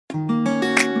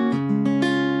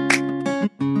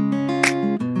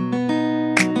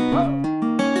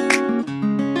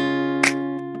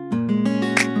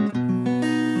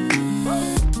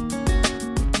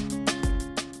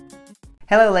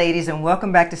Hello ladies, and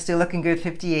welcome back to Still Looking Good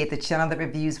 58, the channel that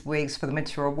reviews wigs for the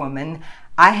mature woman.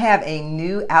 I have a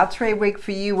new Outre wig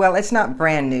for you. Well, it's not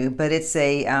brand new, but it's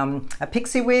a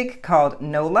Pixie wig called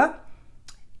Nola.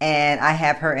 And I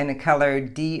have her in the color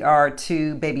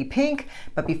DR2 Baby Pink.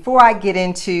 But before I get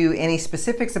into any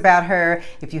specifics about her,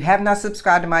 if you have not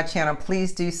subscribed to my channel,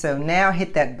 please do so now.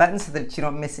 Hit that button so that you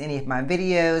don't miss any of my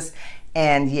videos.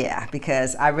 And yeah,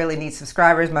 because I really need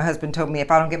subscribers. My husband told me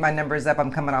if I don't get my numbers up, I'm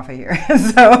coming off of here.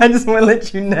 So I just want to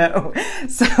let you know.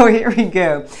 So here we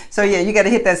go. So yeah, you got to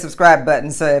hit that subscribe button.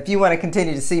 So if you want to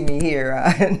continue to see me here,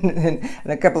 in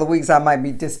a couple of weeks, I might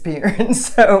be disappearing.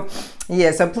 So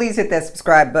yeah, so please hit that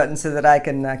subscribe button so that I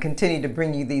can continue to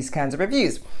bring you these kinds of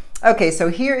reviews. Okay, so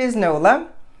here is Nola.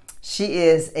 She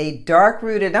is a dark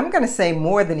rooted, I'm going to say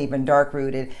more than even dark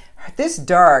rooted. This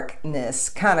darkness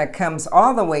kind of comes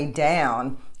all the way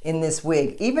down in this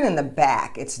wig. Even in the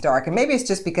back, it's dark. And maybe it's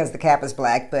just because the cap is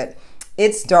black, but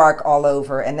it's dark all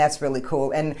over, and that's really cool.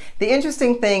 And the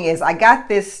interesting thing is I got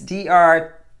this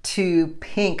DR2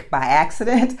 pink by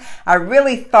accident. I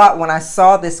really thought when I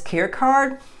saw this care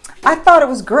card, I thought it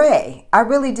was gray. I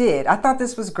really did. I thought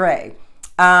this was gray.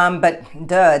 But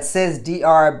duh, it says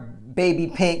DR Baby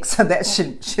Pink, so that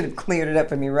should have cleared it up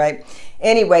for me, right?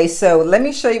 Anyway, so let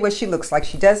me show you what she looks like.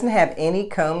 She doesn't have any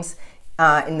combs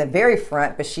in the very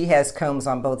front, but she has combs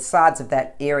on both sides of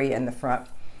that area in the front.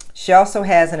 She also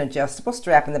has an adjustable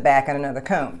strap in the back and another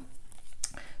comb.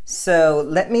 So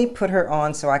let me put her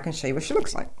on so I can show you what she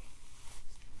looks like.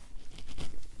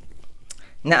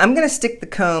 Now I'm going to stick the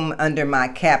comb under my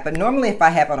cap, but normally if I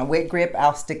have on a wig grip,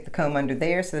 I'll stick the comb under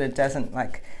there so that it doesn't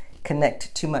like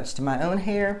connect too much to my own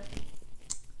hair.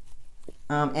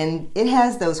 And it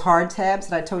has those hard tabs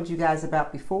that I told you guys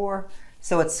about before,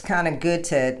 so it's kind of good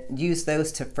to use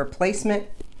those for placement.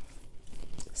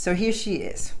 So here she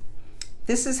is.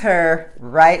 This is her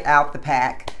right out the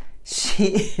pack. She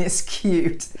is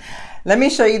cute. Let me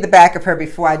show you the back of her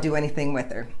before I do anything with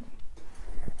her.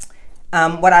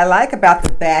 What I like about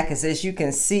the back is, as you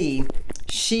can see,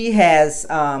 she has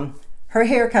her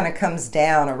hair kind of comes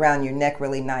down around your neck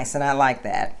really nice, and I like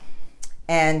that.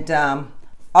 And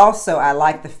also, I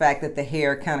like the fact that the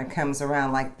hair kind of comes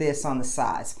around like this on the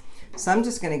sides. So I'm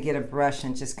just going to get a brush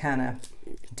and just kind of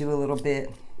do a little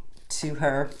bit to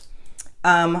her.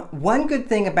 One good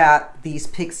thing about these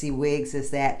Pixie wigs is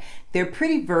that they're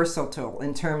pretty versatile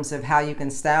in terms of how you can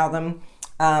style them.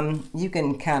 You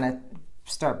can kind of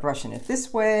start brushing it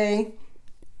this way,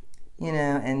 you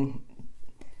know, and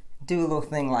do a little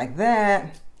thing like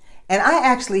that. And I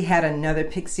actually had another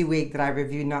Pixie wig that I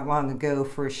reviewed not long ago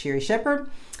for Sherry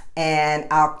Shepherd, and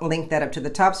I'll link that up to the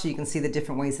top so you can see the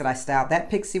different ways that I styled that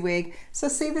Pixie wig. So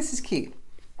see, this is cute.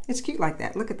 It's cute like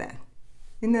that. Look at that.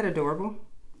 Isn't that adorable?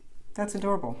 That's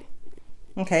adorable.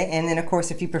 Okay, and then of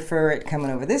course if you prefer it coming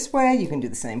over this way, you can do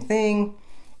the same thing.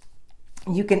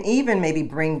 You can even maybe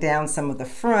bring down some of the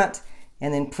front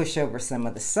and then push over some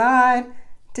of the side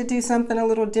to do something a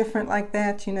little different like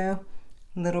that, you know.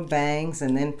 Little bangs,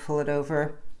 and then pull it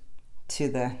over to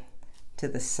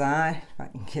the side. If I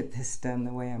can get this done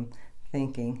the way I'm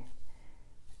thinking.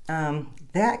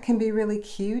 That can be really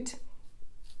cute.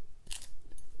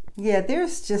 Yeah,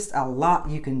 there's just a lot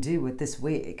you can do with this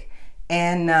wig.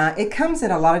 And it comes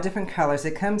in a lot of different colors.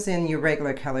 It comes in your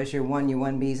regular colors, your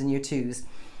 1Bs and your 2s.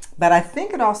 But I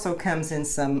think it also comes in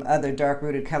some other dark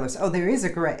rooted colors. Oh, there is a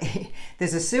gray.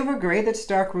 There's a silver gray that's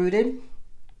dark rooted.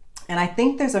 And I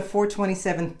think there's a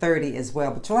 427.30 as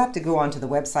well, but you'll have to go onto the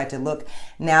website to look.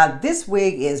 Now, this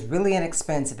wig is really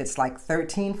inexpensive. It's like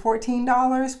 $13,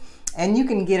 $14, and you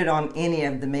can get it on any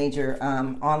of the major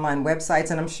online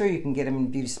websites, and I'm sure you can get them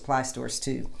in beauty supply stores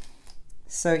too.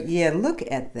 So yeah, look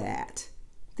at that.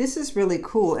 This is really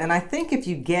cool, and I think if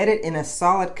you get it in a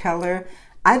solid color,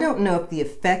 I don't know if the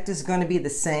effect is going to be the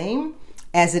same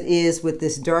as it is with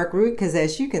this dark root, because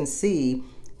as you can see,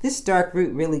 this dark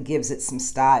root really gives it some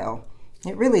style.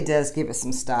 It really does give it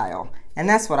some style. And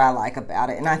that's what I like about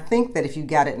it. And I think that if you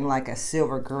got it in like a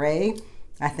silver gray,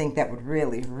 I think that would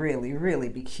really, really, really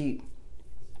be cute.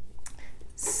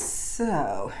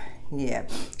 So, yeah.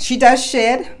 She does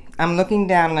shed. I'm looking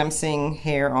down and I'm seeing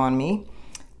hair on me.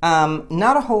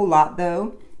 Not a whole lot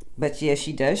though, but yeah,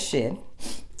 she does shed.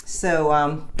 So,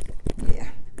 yeah.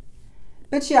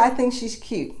 But yeah, I think she's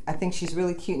cute. I think she's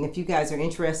really cute. And if you guys are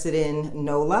interested in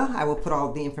Nola, I will put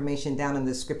all the information down in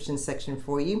the description section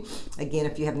for you. Again,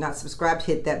 if you have not subscribed,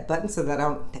 hit that button so that I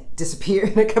don't disappear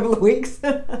in a couple of weeks.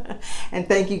 And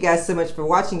thank you guys so much for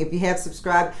watching. If you have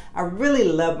subscribed, I really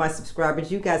love my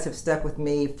subscribers. You guys have stuck with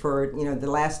me for the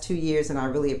last 2 years, and I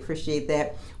really appreciate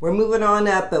that. We're moving on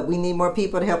up, but we need more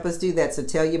people to help us do that. So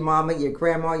tell your mama, your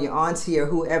grandma, your auntie, or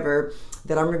whoever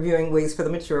that I'm reviewing wigs for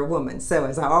the mature woman. So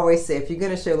as I always say, if you're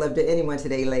going to show love to anyone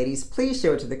today, ladies, please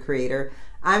show it to the creator.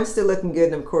 I'm still looking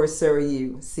good, and of course, so are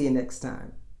you. See you next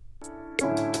time.